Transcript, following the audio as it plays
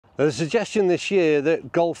There's a suggestion this year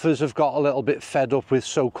that golfers have got a little bit fed up with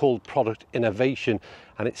so-called product innovation,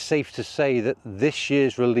 and it's safe to say that this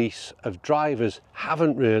year's release of drivers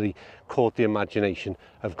haven't really caught the imagination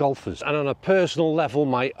of golfers. And on a personal level,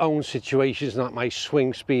 my own situation is that my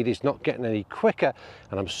swing speed is not getting any quicker,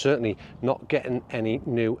 and I'm certainly not getting any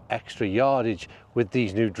new extra yardage with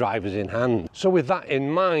these new drivers in hand. So with that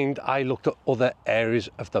in mind, I looked at other areas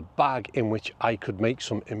of the bag in which I could make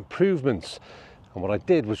some improvements. And what I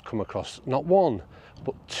did was come across not one,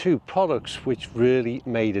 but two products which really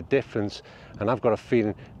made a difference, and I've got a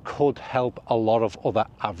feeling could help a lot of other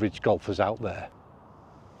average golfers out there.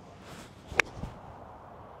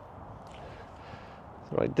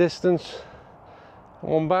 The right distance,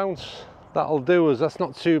 one bounce, that'll do us. That's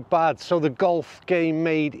not too bad. So the golf game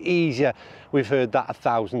made easier, we've heard that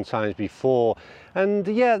 1,000 times before. And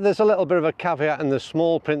yeah, there's a little bit of a caveat in the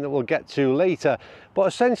small print that we'll get to later, but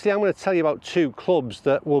essentially I'm going to tell you about two clubs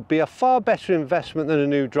that will be a far better investment than a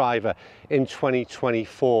new driver in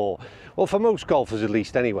 2024. Well, for most golfers at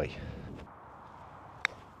least anyway.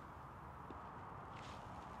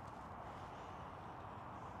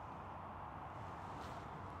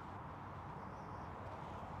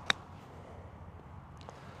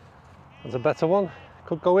 That's a better one.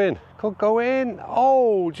 Could go in, could go in.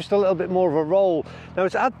 Oh, just a little bit more of a roll. Now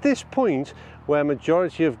it's at this point where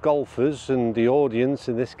majority of golfers and the audience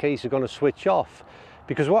in this case are going to switch off,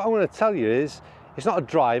 because what I want to tell you is it's not a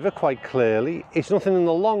driver, quite clearly. It's nothing in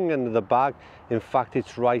the long end of the bag. In fact,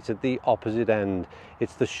 it's right at the opposite end.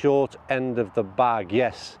 It's the short end of the bag.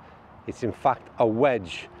 Yes, it's in fact a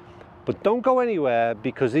wedge. But don't go anywhere,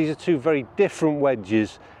 because these are two very different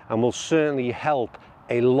wedges and will certainly help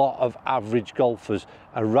a lot of average golfers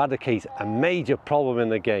eradicate a major problem in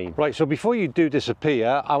the game. Right, so before you do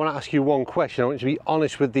disappear, I want to ask you one question. I want you to be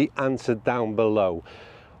honest with the answer down below.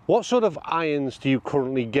 What sort of irons do you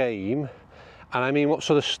currently game? And I mean, what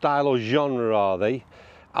sort of style or genre are they?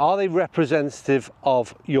 Are they representative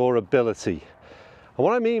of your ability? And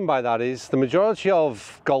what I mean by that is the majority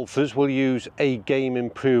of golfers will use a game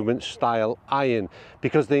improvement style iron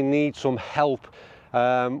because they need some help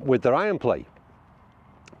with their iron play.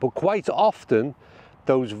 But quite often,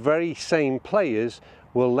 those very same players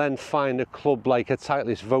will then find a club like a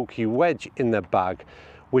Titleist Vokey wedge in their bag,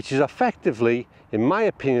 which is effectively, in my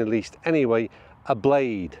opinion at least anyway, a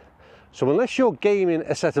blade. So unless you're gaming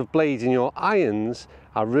a set of blades in your irons,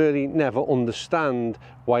 I really never understand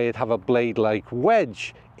why you'd have a blade like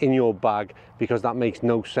wedge in your bag, because that makes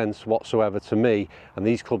no sense whatsoever to me. And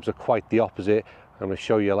these clubs are quite the opposite. I'm going to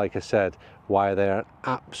show you, like I said, why they're an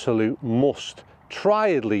absolute must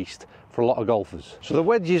try at least for a lot of golfers. So the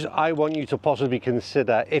wedges I want you to possibly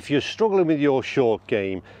consider if you're struggling with your short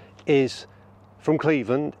game is from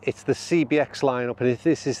Cleveland. It's the CBX lineup, and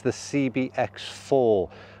this is the CBX4.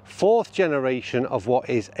 Fourth generation of what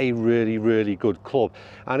is a really, really good club,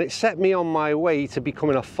 and it set me on my way to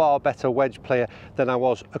becoming a far better wedge player than I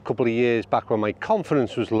was a couple of years back when my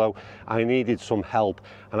confidence was low. I needed some help,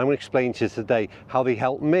 and I'm going to explain to you today how they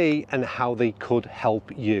helped me and how they could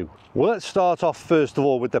help you. Well, let's start off first of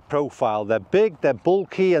all with the profile. They're big, they're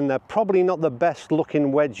bulky, and they're probably not the best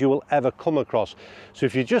looking wedge you will ever come across. So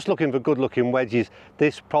if you're just looking for good looking wedges,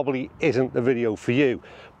 this probably isn't the video for you.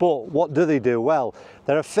 But what do? Well,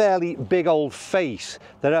 they're a fairly big old face.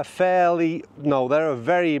 They're a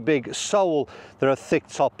very big sole. They're a thick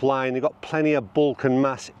top line. They've got plenty of bulk and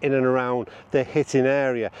mass in and around the hitting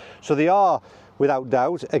area. So they are, without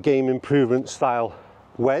doubt, a game improvement style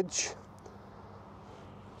wedge.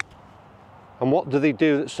 And what do they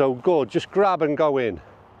do that's so good? Just grab and go in.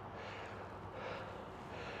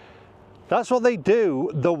 That's what they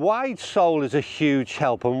do. The wide sole is a huge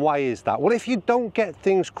help, and why is that? Well, if you don't get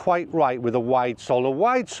things quite right with a wide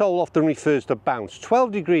sole often refers to bounce,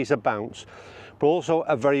 12 degrees of bounce, but also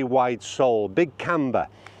a very wide sole, big camber.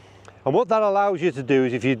 And what that allows you to do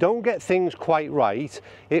is if you don't get things quite right,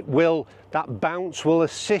 that bounce will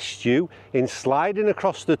assist you in sliding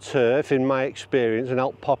across the turf, in my experience, and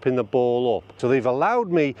help popping the ball up. So they've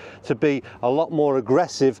allowed me to be a lot more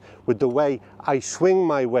aggressive with the way I swing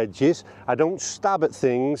my wedges. I don't stab at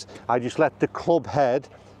things, I just let the club head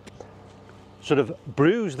sort of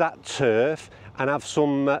bruise that turf and have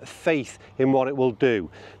some faith in what it will do.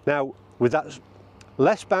 Now, with that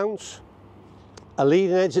less bounce, a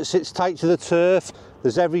leading edge that sits tight to the turf,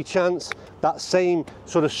 there's every chance that same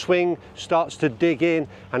sort of swing starts to dig in,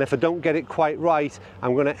 and if I don't get it quite right,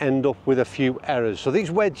 I'm going to end up with a few errors. So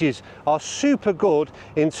these wedges are super good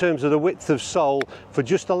in terms of the width of sole for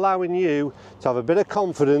just allowing you to have a bit of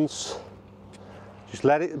confidence. Just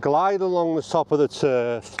let it glide along the top of the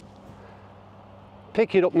turf,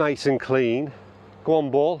 pick it up nice and clean, Go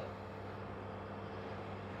on, ball.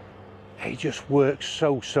 It just works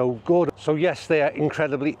so good. So yes, they are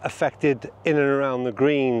incredibly affected in and around the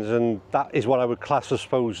greens, and that is what I would class, I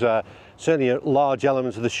suppose, certainly a large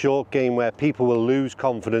element of the short game where people will lose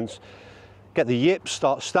confidence, get the yips,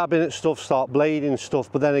 start stabbing at stuff, start blading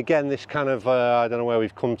stuff. But then again, this kind of, I don't know where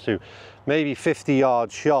we've come to, maybe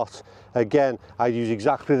 50-yard shot. Again, I use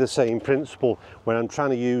exactly the same principle when I'm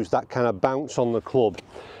trying to use that kind of bounce on the club.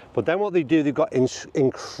 But then what they do, they've got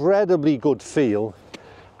incredibly good feel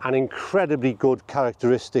and incredibly good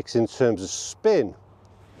characteristics in terms of spin.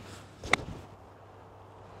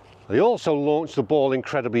 They also launch the ball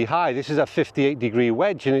incredibly high. This is a 58-degree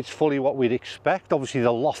wedge, and it's fully what we'd expect. Obviously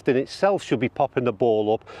the loft in itself should be popping the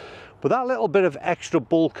ball up, but that little bit of extra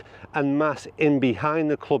bulk and mass in behind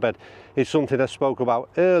the club head is something I spoke about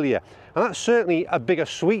earlier, and that's certainly a bigger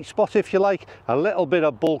sweet spot, if you like, a little bit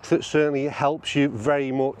of bulk that certainly helps you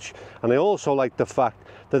very much. And I also like the fact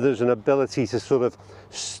that there's an ability to sort of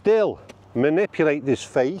still manipulate this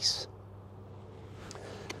face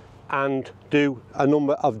and do a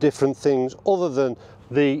number of different things other than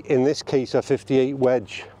the, in this case, a 58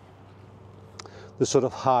 wedge, the sort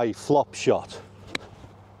of high flop shot.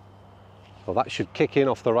 Well, that should kick in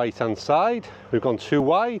off the right hand side. We've gone too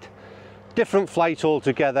wide. Different flight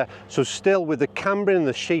altogether, so still with the cambering and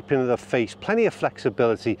the shaping of the face, plenty of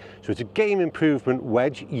flexibility. So it's a game improvement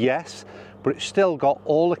wedge, yes, but it's still got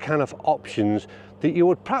all the kind of options that you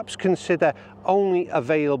would perhaps consider only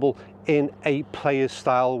available in a player's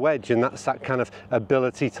style wedge, and that's that kind of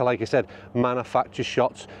ability to, like I said, manufacture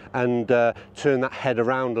shots and turn that head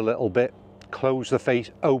around a little bit, close the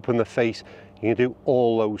face, open the face. You can do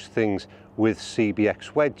all those things with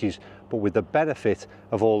CBX wedges, but with the benefit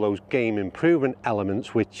of all those game improvement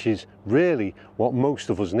elements, which is really what most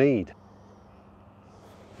of us need.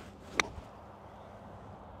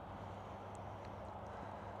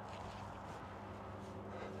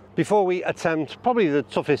 Before we attempt probably the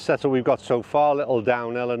toughest setup we've got so far, little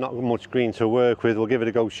downhill and not much green to work with, we'll give it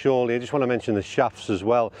a go shortly. I just want to mention the shafts as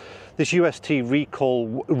well. This UST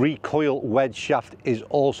recoil wedge shaft is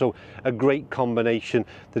also a great combination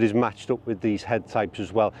that is matched up with these head types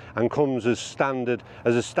as well, and comes as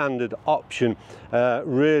a standard option.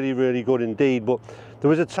 Really good indeed. But there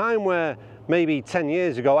was a time where maybe 10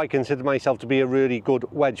 years ago I considered myself to be a really good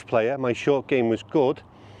wedge player. My short game was good.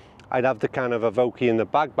 I'd have the kind of Avoki in the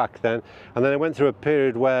bag back then, and then I went through a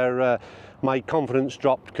period where my confidence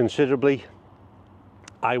dropped considerably.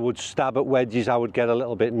 I would stab at wedges, I would get a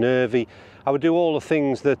little bit nervy, I would do all the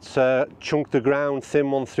things that chunk the ground,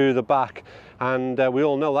 thin one through the back, and we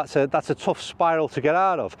all know that's a tough spiral to get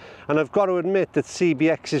out of. And I've got to admit that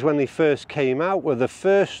CBXs, when they first came out, were the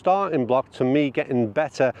first starting block to me getting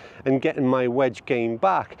better and getting my wedge game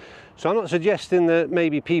back. So I'm not suggesting that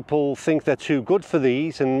maybe people think they're too good for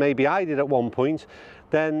these, and maybe I did at one point.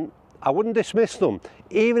 Then I wouldn't dismiss them.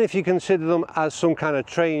 Even if you consider them as some kind of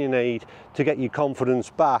training aid to get your confidence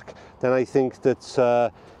back, then I think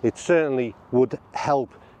that it certainly would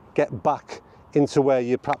help get back into where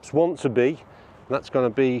you perhaps want to be. And that's going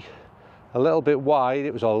to be a little bit wide.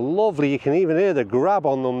 It was a lovely, you can even hear the grab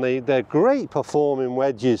on them. They're great performing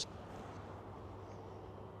wedges.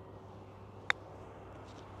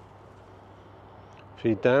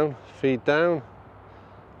 Feed down, feed down.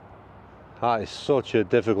 That is such a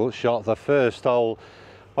difficult shot. The first hole,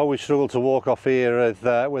 always struggle to walk off here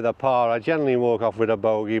with a par. I generally walk off with a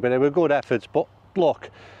bogey, but they were good efforts. But look,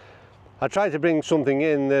 I tried to bring something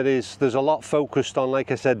in that there's a lot focused on, like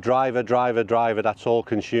I said, driver. That's all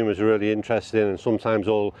consumers are really interested in, and sometimes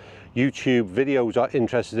all YouTube videos are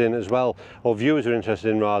interested in as well, or viewers are interested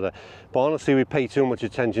in rather. But honestly, we pay too much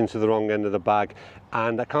attention to the wrong end of the bag,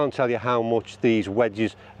 and I can't tell you how much these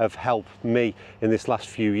wedges have helped me in this last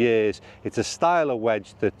few years. It's a style of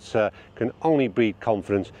wedge that can only breed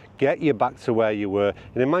confidence, get you back to where you were.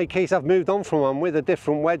 And in my case, I've moved on from one with a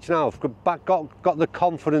different wedge now. I've got the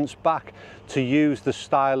confidence back to use the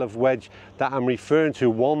style of wedge that I'm referring to,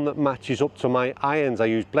 one that matches up to my irons. I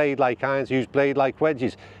use blade-like irons, I use blade-like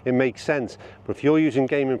wedges. It makes sense. But if you're using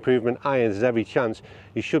game improvement irons, there's every chance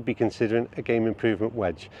you should be considering a game improvement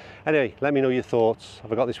wedge. Anyway, let me know your thoughts.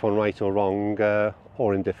 Have I got this one right or wrong,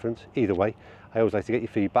 or indifferent? Either way, I always like to get your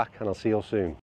feedback, and I'll see you all soon.